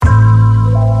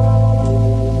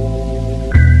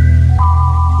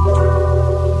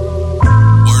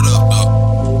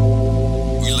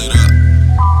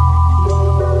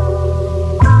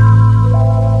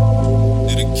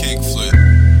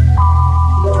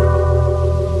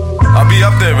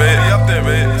there,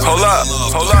 babe. Hold up.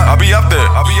 I'll be up there.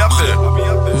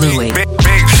 Louis.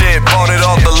 Big shit, bought it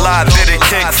off the lot, did a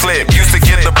kickflip. Used to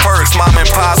get the perks, mom and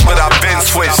pops, but I been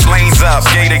switched. Lanes up,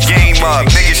 gave the game up.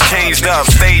 Niggas changed up,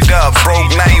 stayed up. Broke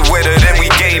night with her, then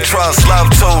we gained trust. Love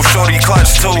too, shorty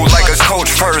clutch too, like a coach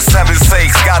first.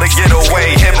 7-6, gotta get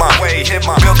away. Hit my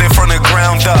built it from the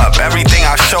ground up. Everything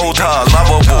I showed her,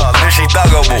 lovable. Then she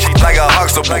thuggable, like a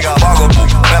Huxtable, buggable.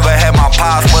 Never had my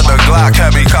pops, but the Glock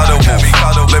had me cuddable.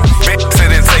 Lip bitch,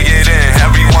 sit and take it in.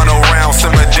 Everyone around,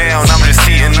 simmer down. I'm just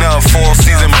eating up.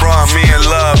 4-season bruh, me and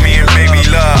love, me and baby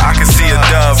love. I can see a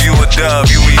dove, you a dove.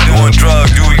 You be doing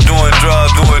drugs, you be doing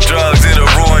drugs, it'll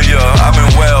ruin ya. I've been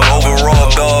well,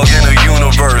 overall dog in the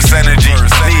universe. Energy,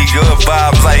 need good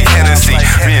vibes like Hennessy.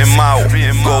 Me and Mouth,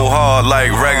 go hard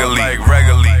like regularly.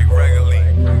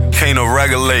 Can't no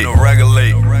regulate.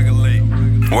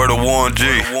 Word of Warren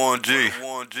G.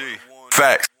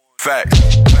 Facts.